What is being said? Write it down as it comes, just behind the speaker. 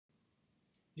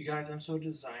You guys, I'm so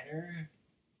designer.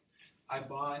 I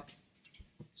bought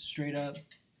straight up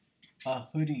a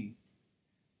hoodie,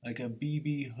 like a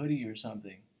BB hoodie or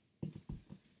something.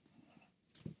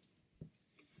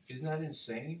 Isn't that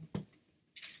insane?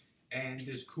 And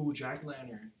this cool jack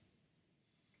lantern.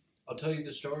 I'll tell you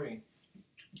the story.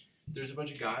 There's a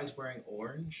bunch of guys wearing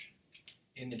orange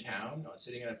in the town. I was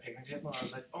sitting at a picnic table and I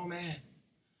was like, oh man,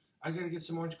 I gotta get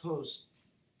some orange clothes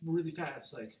really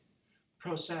fast, like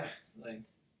pro stack, like.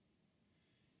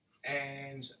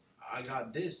 And I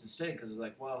got this instead because I was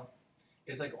like, well,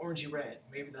 it's like orangey red.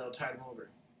 Maybe that'll tide them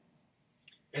over.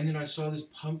 And then I saw this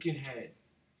pumpkin head.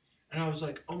 And I was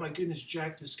like, oh my goodness,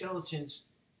 Jack the Skeleton's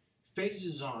face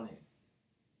is on it.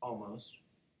 Almost.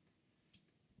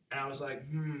 And I was like,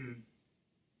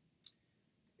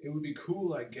 it would be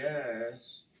cool, I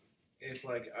guess, if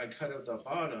like I cut out the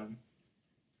bottom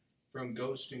from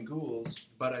Ghosts and Ghouls,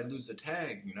 but I'd lose the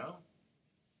tag, you know?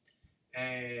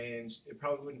 And it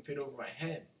probably wouldn't fit over my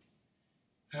head.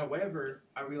 However,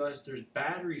 I realized there's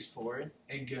batteries for it,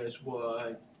 and guess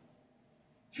what?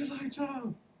 It lights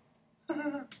up!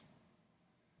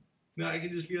 Now I can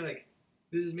just be like,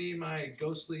 this is me in my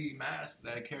ghostly mask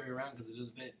that I carry around because it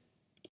doesn't fit.